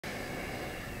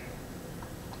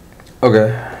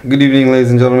Okay, good evening ladies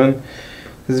and gentlemen.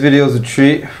 This video is a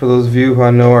treat for those of you who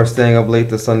I know are staying up late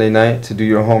this Sunday night to do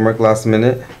your homework last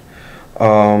minute.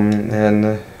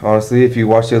 And honestly, if you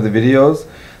watch the other videos,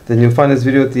 then you'll find this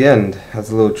video at the end as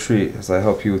a little treat as I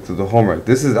help you through the homework.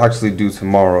 This is actually due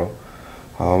tomorrow.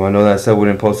 I know that I said I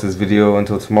wouldn't post this video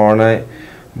until tomorrow night,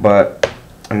 but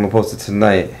I'm going to post it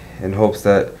tonight in hopes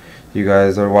that you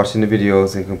guys are watching the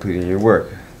videos and completing your work.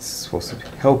 It's supposed to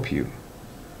help you.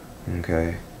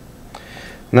 Okay.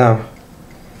 Now,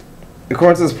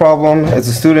 according to this problem, it's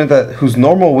a student whose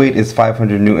normal weight is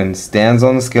 500 newtons, stands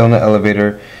on the scale in the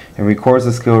elevator, and records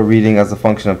the scale reading as a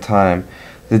function of time.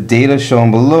 The data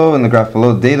shown below in the graph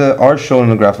below, data are shown in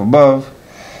the graph above.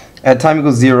 At time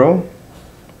equals 0,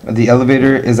 the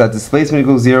elevator is at displacement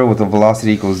equals 0 with the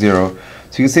velocity equals 0.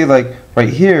 So you can say, like, right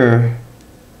here,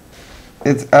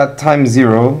 it's at time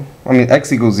 0,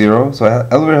 x equals 0, so the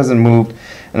elevator hasn't moved,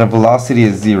 and the velocity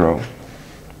is 0.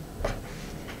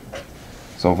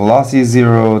 So velocity is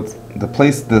 0,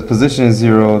 the position is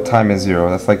 0, time is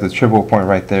 0. That's like the triple point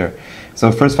right there.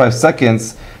 So first 5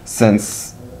 seconds,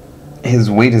 since his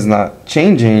weight is not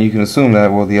changing, you can assume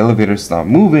that, well, the elevator is not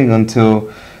moving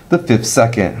until the 5th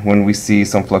second when we see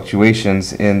some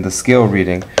fluctuations in the scale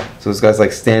reading. So this guy's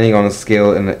like standing on a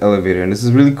scale in the elevator. And this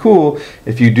is really cool.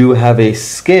 If you do have a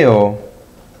scale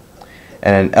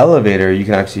and an elevator, you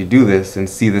can actually do this and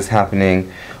see this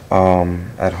happening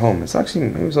at home. It's actually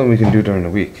maybe something we can do during the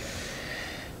week.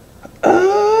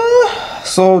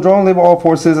 So draw and label all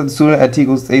forces at the student at t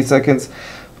equals 8 seconds.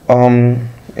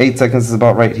 8 seconds is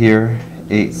about right here.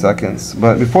 8 seconds.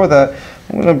 But before that,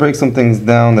 I'm going to break some things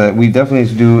down that we definitely need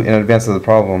to do in advance of the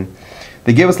problem.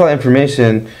 They gave us a lot of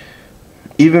information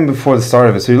even before the start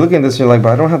of it. So you're looking at this and you're like,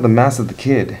 but I don't have the mass of the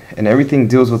kid. And everything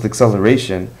deals with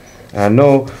acceleration. And I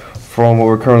know from what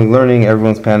we're currently learning,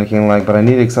 everyone's panicking like, but I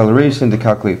need acceleration to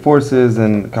calculate forces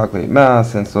and calculate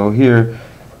mass. And so here,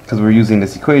 because we're using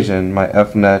this equation, my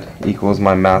F net equals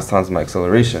my mass times my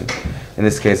acceleration. In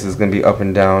this case, it's going to be up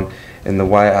and down in the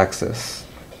y-axis.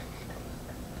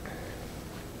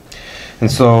 And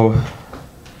so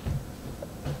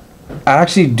I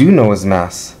actually do know his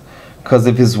mass, because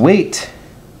if his weight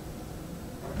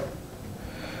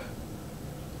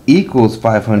equals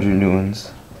 500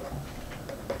 newtons,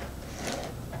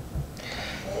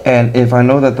 and if I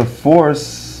know that the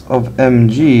force of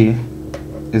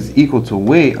mg is equal to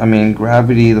weight,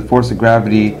 gravity, the force of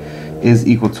gravity is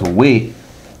equal to weight,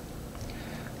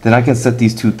 then I can set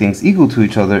these two things equal to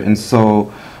each other. And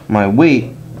so my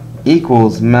weight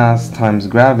equals mass times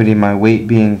gravity, my weight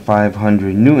being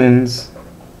 500 newtons.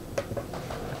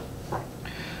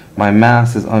 My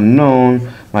mass is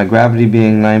unknown, my gravity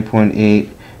being 9.8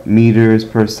 meters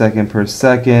per second.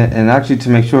 And actually, to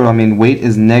make sure, weight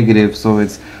is negative, so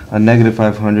it's a negative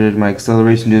 500. My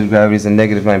acceleration due to gravity is a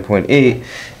negative 9.8.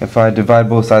 If I divide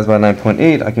both sides by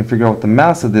 9.8, I can figure out what the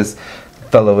mass of this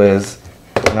fellow is.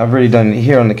 And I've already done it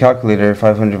here on the calculator.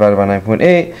 500 divided by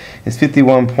 9.8 is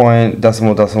 51 point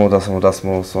decimal, so I'm just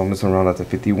going to round that to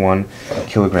 51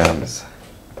 kilograms.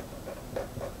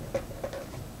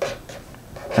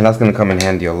 And that's going to come in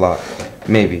handy a lot,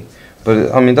 maybe.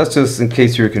 But that's just in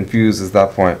case you're confused at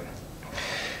that point.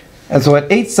 And so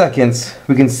at 8 seconds,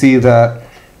 we can see that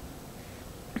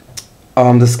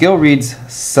the scale reads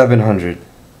 700.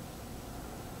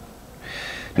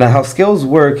 Now, how scales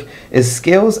work is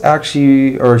scales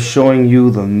actually are showing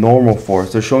you the normal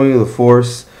force. They're showing you the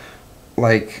force,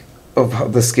 like, of how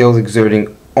the scale's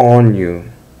exerting on you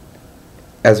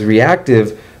as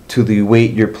reactive to the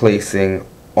weight you're placing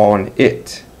on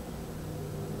it.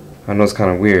 I know it's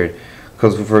kind of weird,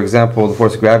 because, for example, the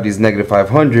force of gravity is negative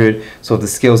 500, so if the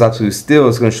scale is absolutely still,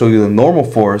 it's going to show you the normal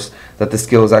force that the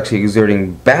scale is actually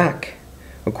exerting back,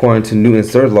 according to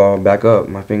Newton's third law, back up,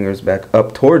 my fingers back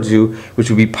up towards you, which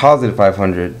would be positive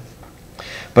 500.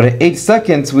 But at 8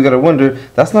 seconds, we got to wonder,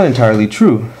 that's not entirely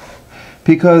true.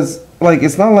 Because,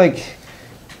 it's not like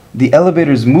the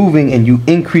elevator's moving and you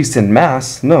increased in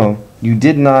mass. No, you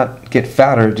did not get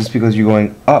fatter just because you're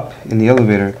going up in the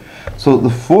elevator. So the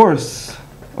force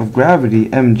of gravity,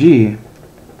 mg,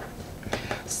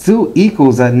 still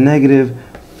equals that negative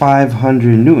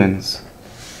 500 newtons.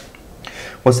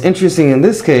 What's interesting in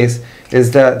this case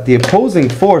is that the opposing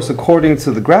force, according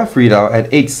to the graph readout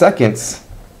at 8 seconds,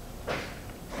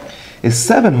 is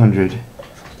 700.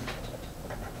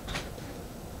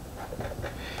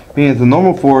 Meaning the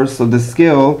normal force of the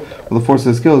scale, or the force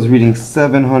of the scale, is reading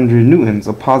 700 newtons,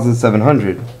 a positive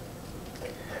 700.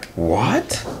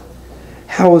 What?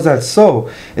 How is that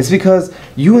so? It's because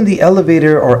you in the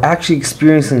elevator are actually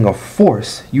experiencing a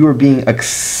force. You are being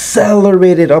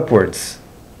accelerated upwards.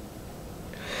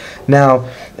 Now,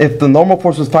 if the normal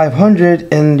force was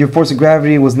 500 and your force of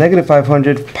gravity was negative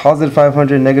 500, positive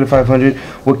 500, negative 500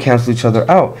 would cancel each other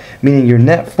out, meaning your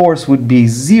net force would be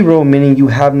 0, meaning you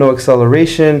have no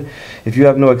acceleration. If you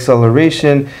have no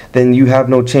acceleration, then you have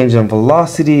no change in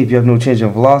velocity. If you have no change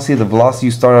in velocity, the velocity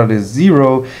you start out is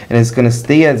 0, and it's going to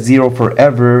stay at 0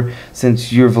 forever.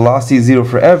 Since your velocity is 0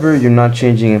 forever, you're not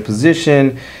changing in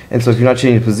position. And so if you're not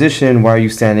changing position, why are you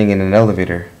standing in an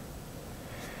elevator?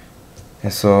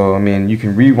 And so, I mean, you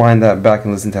can rewind that back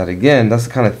and listen to that again. That's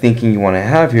the kind of thinking you want to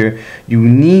have here. You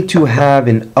need to have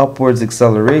an upwards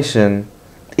acceleration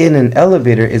in an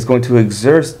elevator. Is going to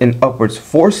exert an upwards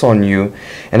force on you.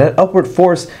 And that upward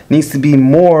force needs to be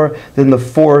more than the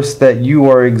force that you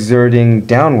are exerting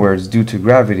downwards due to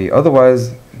gravity.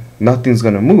 Otherwise, nothing's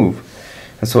going to move.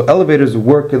 And so elevators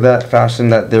work in that fashion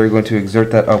that they're going to exert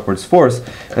that upwards force.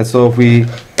 And so if we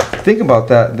think about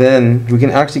that, then we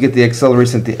can actually get the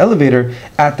acceleration at the elevator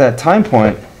at that time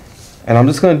point. And I'm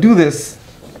just going to do this.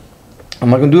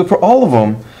 I'm not going to do it for all of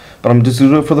them, but I'm just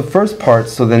going to do it for the first part,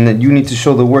 so then that you need to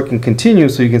show the work and continue,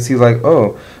 so you can see like,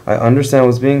 oh, I understand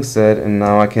what's being said, and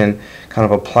now I can kind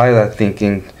of apply that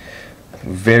thinking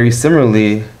very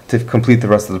similarly to complete the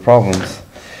rest of the problems.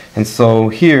 And so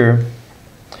here,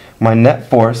 my net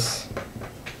force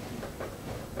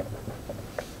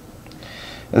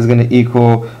is going to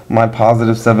equal my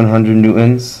positive 700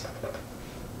 newtons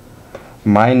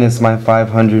minus my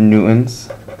 500 newtons,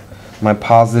 my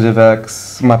positive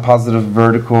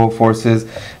vertical forces,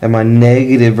 and my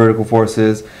negative vertical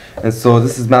forces. And so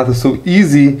this math is so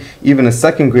easy, even a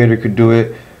second grader could do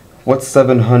it. What's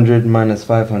 700 minus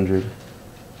 500?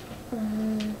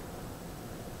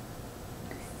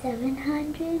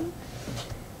 700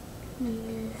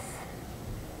 minus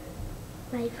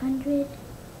 500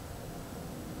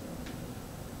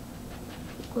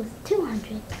 equals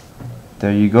 200.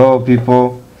 There you go,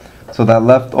 people. So that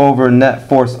leftover net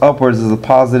force upwards is a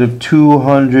positive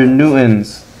 200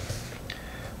 newtons.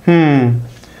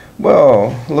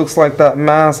 Well, looks like that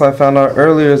mass I found out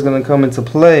earlier is going to come into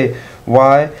play.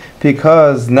 Why?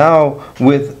 Because now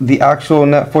with the actual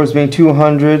net force being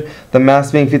 200, the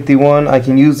mass being 51, I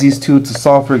can use these two to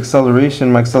solve for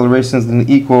acceleration. My acceleration is going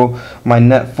to equal my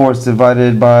net force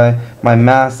divided by my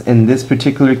mass in this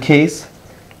particular case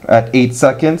at 8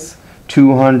 seconds.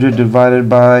 200 divided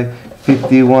by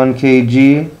 51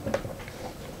 kg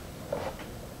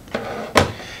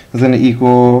is going to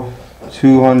equal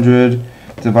 200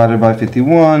 divided by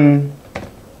 51.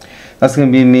 That's going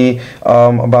to be me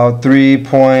about 3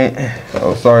 point,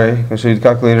 oh sorry, I'm going to show you the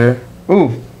calculator.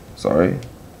 Ooh, sorry.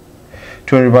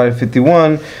 200 divided by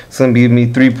 51, it's going to be me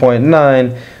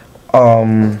 3.9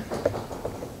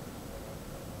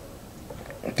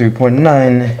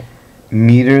 3.9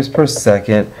 meters per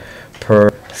second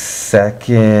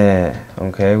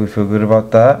Okay, we feel good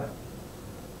about that.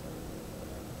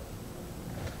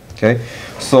 Okay,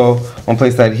 so I'm gonna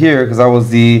place that here because that was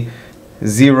the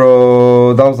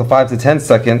 5 to 10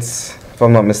 seconds, if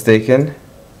I'm not mistaken.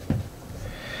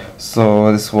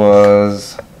 So this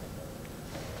was,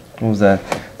 what was that?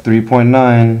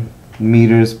 3.9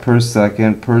 meters per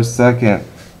second And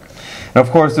of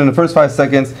course, in the first 5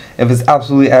 seconds, if it's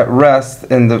absolutely at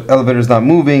rest and the elevator is not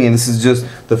moving, and this is just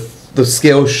the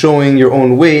scale showing your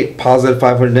own weight, positive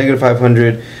 500, negative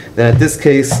 500, then at this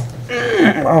case,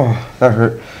 oh, that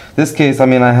hurt. This case, I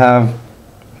mean, I have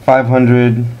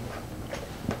 500,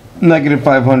 negative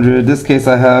 500. This case,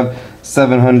 I have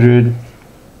 700,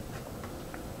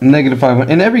 negative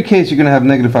 500. In every case, you're going to have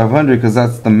negative 500 because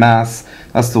that's the mass,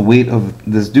 that's the weight of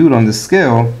this dude on this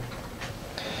scale.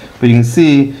 But you can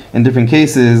see in different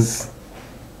cases,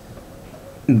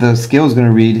 the scale is going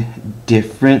to read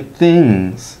different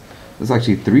things. There's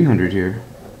actually 300 here.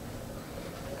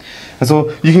 And so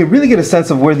you can really get a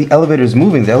sense of where the elevator is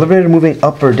moving. The elevator is moving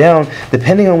up or down,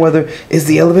 depending on whether is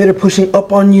the elevator pushing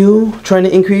up on you, trying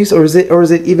to increase, or is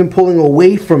it even pulling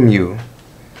away from you,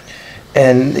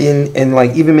 and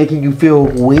like even making you feel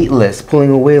weightless, pulling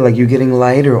away, like you're getting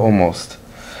lighter almost.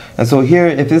 And so here,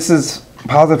 if this is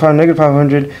positive 500, negative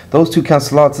 500, those two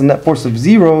cancel out. It's a net force of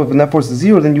 0. If the net force is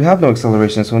 0, then you have no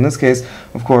acceleration. So in this case,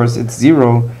 of course, it's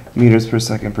 0 meters per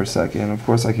second per second. Of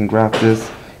course, I can graph this.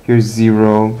 Here's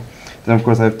 0. Then, of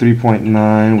course, I have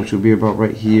 3.9, which will be about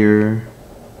right here.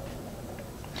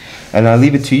 And I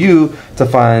leave it to you to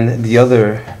find the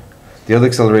other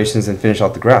accelerations and finish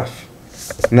out the graph.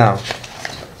 Now,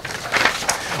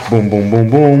 boom, boom, boom,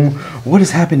 boom. What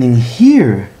is happening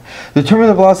here? Determine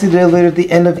the velocity of the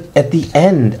elevator at the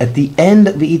end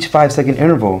of each 5-second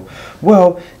interval.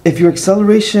 Well, if your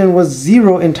acceleration was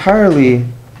 0 entirely,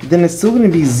 then it's still going to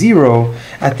be 0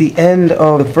 at the end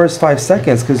of the first 5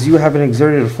 seconds because you haven't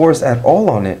exerted a force at all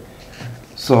on it.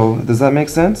 So, does that make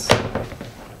sense?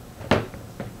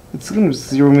 It's going to be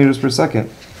 0 meters per second.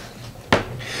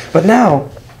 But now,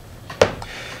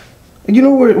 you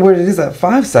know where it is at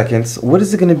 5 seconds. What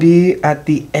is it going to be at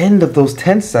the end of those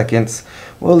 10 seconds?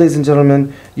 Well, ladies and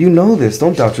gentlemen, you know this.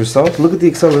 Don't doubt yourself. Look at the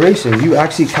acceleration. You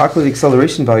actually calculate the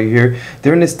acceleration value here.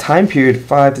 During this time period,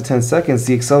 5 to 10 seconds,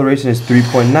 the acceleration is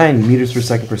 3.9 meters per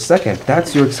second per second.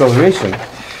 That's your acceleration.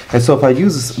 And so if I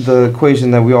use the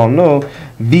equation that we all know,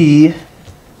 V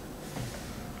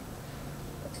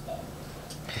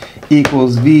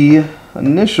equals V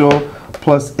initial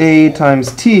plus A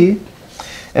times T.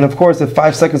 And of course, if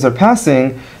 5 seconds are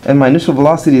passing and my initial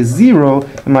velocity is 0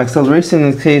 and my acceleration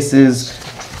in this case is,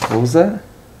 what was that?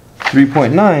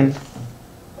 3.9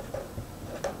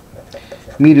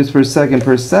 meters per second,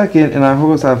 and I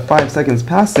always have 5 seconds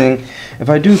passing. If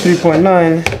I do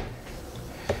 3.9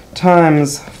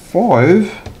 times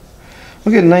 5,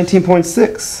 we'll get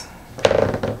 19.6.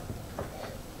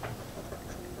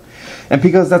 And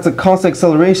because that's a constant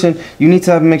acceleration, you need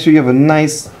to make sure you have a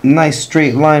nice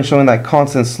straight line showing that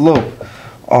constant slope.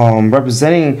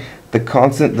 Representing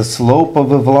the slope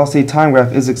of a velocity time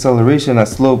graph is acceleration. That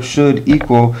slope should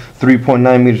equal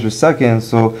 3.9 meters per second.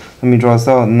 So let me draw this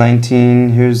out. 19,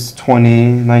 here's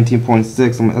 20, 19.6.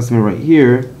 I'm going to estimate right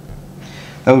here.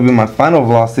 That would be my final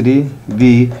velocity.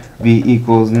 V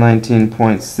equals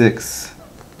 19.6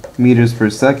 meters per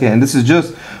second. And this is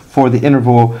just for the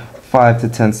interval 5 to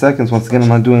 10 seconds. Once again, I'm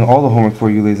not doing all the homework for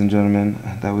you, ladies and gentlemen.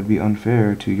 That would be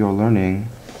unfair to your learning.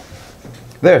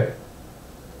 There.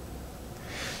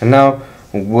 And now,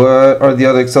 what are the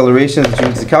other accelerations that you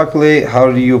need to calculate?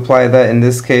 How do you apply that in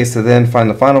this case to then find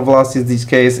the final velocity in each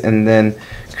case and then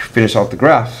finish off the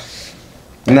graph?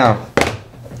 Now,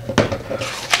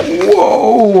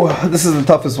 whoa! This is the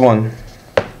toughest one.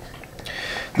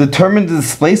 Determine the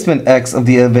displacement x of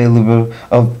the available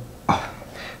of.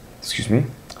 Excuse me.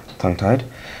 Tongue-tied.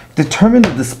 Determine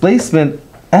the displacement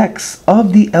x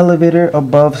of the elevator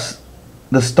above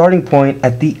the starting point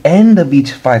at the end of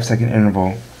each 5-second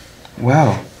interval.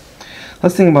 Wow.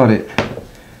 Let's think about it.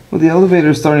 Well, the elevator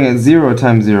is starting at 0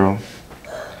 times 0.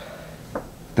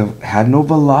 It had no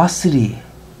velocity.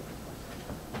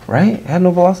 Right? It had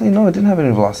no velocity? No, it didn't have any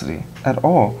velocity at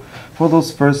all. For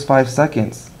those first 5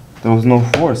 seconds. There was no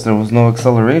force, there was no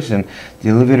acceleration. The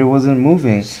elevator wasn't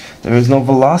moving. There is no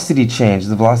velocity change.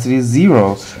 The velocity is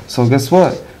 0. So guess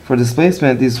what? For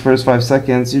displacement, these first 5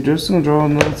 seconds, you're just going to draw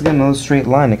another straight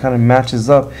line. It kind of matches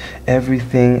up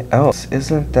everything else.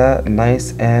 Isn't that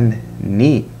nice and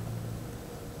neat?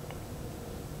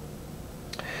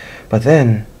 But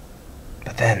then,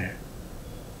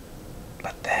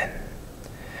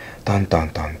 dun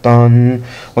dun dun dun.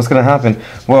 What's going to happen?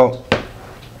 Well,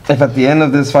 if at the end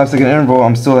of this 5-second interval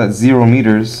I'm still at 0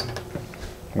 meters,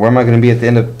 where am I going to be at the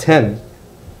end of 10?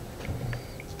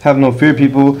 Have no fear,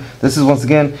 people. This is once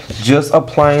again just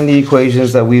applying the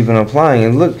equations that we've been applying.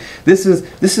 And look, this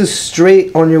is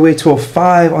straight on your way to a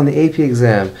 5 on the AP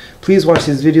exam. Please watch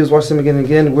these videos, watch them again and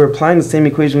again. We're applying the same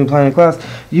equation we apply in class.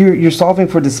 You're solving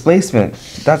for displacement.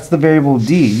 That's the variable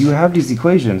d. You have these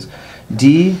equations.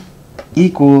 D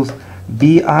equals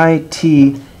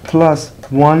BIT plus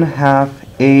 1/2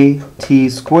 AT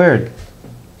squared.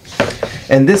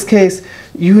 In this case,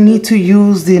 you need to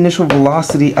use the initial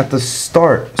velocity at the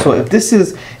start. So if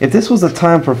this was a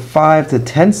time for 5 to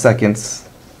 10 seconds,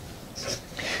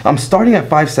 I'm starting at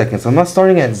 5 seconds. I'm not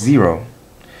starting at 0.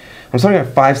 I'm starting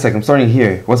at 5 seconds. I'm starting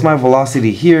here. What's my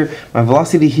velocity here? My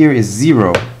velocity here is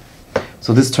 0.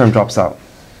 So this term drops out.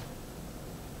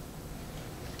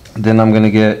 Then I'm going to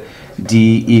get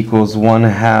D equals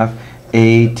 1/2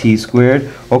 AT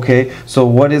squared. Okay, so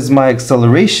what is my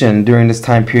acceleration during this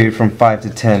time period from 5 to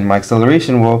 10? My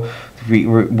acceleration, well,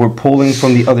 we're pulling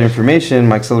from the other information.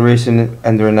 My acceleration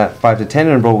and during that 5 to 10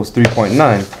 interval was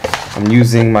 3.9. I'm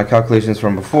using my calculations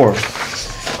from before.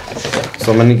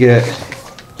 So I'm going to get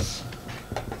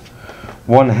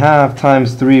 1/2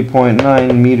 times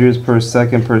 3.9 meters per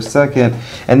second.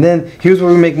 And then here's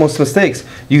where we make most mistakes.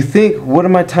 You think, what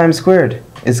am I times squared?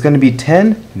 It's going to be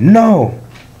 10?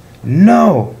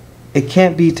 No, it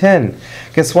can't be 10.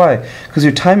 Guess why? Because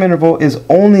your time interval is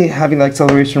only having the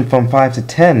acceleration from 5 to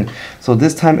 10. So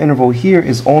this time interval here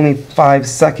is only 5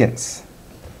 seconds.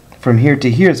 From here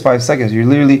to here is 5 seconds. You're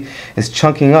literally, it's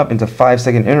chunking up into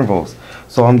 5-second intervals.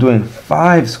 So I'm doing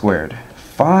 5 squared.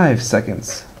 5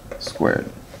 seconds squared.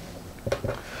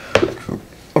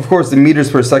 Of course, the meters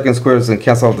per second squared is going to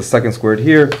cancel out the second squared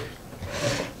here.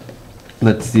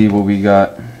 Let's see what we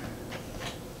got.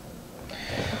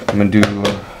 I'm going to do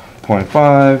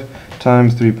 0.5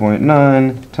 times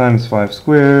 3.9 times 5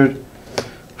 squared,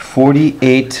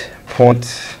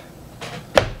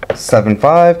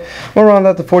 48.75. We'll round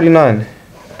that to 49.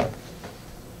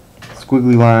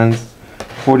 Squiggly lines,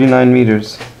 49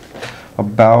 meters.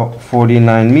 About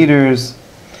 49 meters.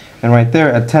 And right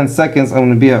there, at 10 seconds, I'm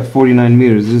going to be at 49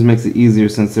 meters. It just makes it easier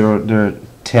since there are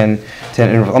 10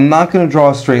 intervals. I'm not going to draw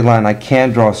a straight line. I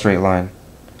can't draw a straight line.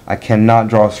 I cannot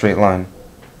draw a straight line.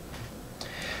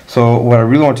 So what I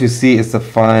really want you to see is to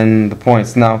find the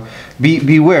points. Now,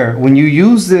 beware. When you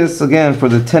use this, again, for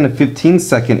the 10 to 15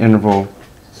 second interval,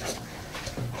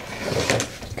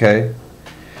 okay,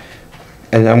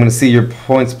 and I'm going to see your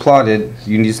points plotted.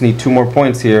 You just need 2 more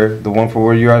points here, the one for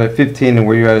where you're at 15 and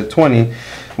where you're at 20.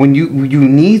 When you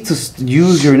need to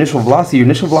use your initial velocity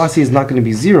is not going to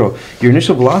be 0. Your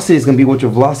initial velocity is going to be what your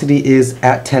velocity is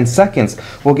at 10 seconds.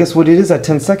 Well, guess what it is at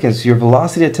 10 seconds? Your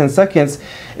velocity at 10 seconds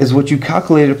is what you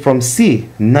calculated from C,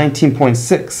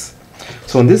 19.6.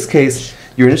 So in this case,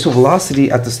 your initial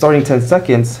velocity at the starting 10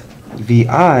 seconds,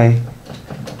 VI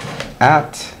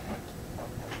at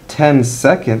 10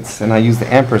 seconds, and I use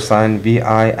the ampersand,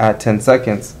 VI at 10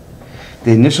 seconds.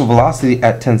 The initial velocity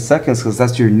at 10 seconds, because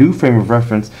that's your new frame of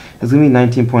reference, is going to be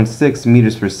 19.6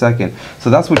 meters per second. So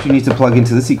that's what you need to plug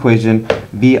into this equation,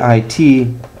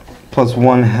 VIT plus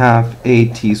 1/2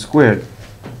 AT squared.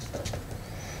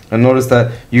 And notice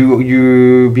that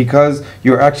because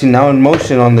you're actually now in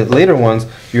motion on the later ones,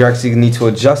 you actually need to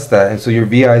adjust that, and so your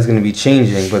VI is going to be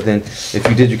changing. But then if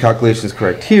you did your calculations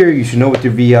correct here, you should know what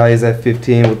your VI is at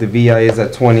 15, what the VI is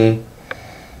at 20,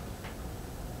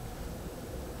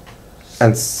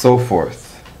 and so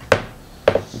forth.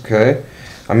 Okay?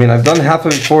 I mean, I've done half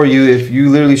of it for you. If you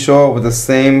literally show up with the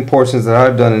same portions that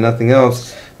I've done and nothing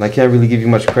else, and I can't really give you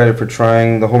much credit for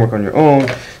trying the homework on your own.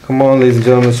 Come on, ladies and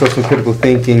gentlemen, show some critical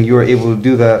thinking. You are able to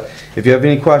do that. If you have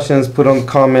any questions, put on the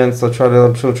comments. I'm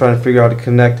still trying to figure out how to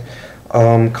connect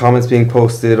comments being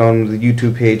posted on the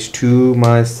YouTube page to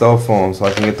my cell phone so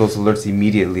I can get those alerts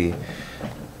immediately.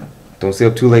 Don't stay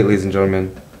up too late, ladies and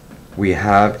gentlemen. We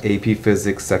have AP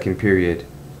Physics second period.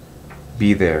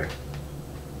 Be there.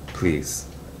 Please.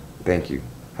 Thank you.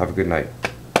 Have a good night.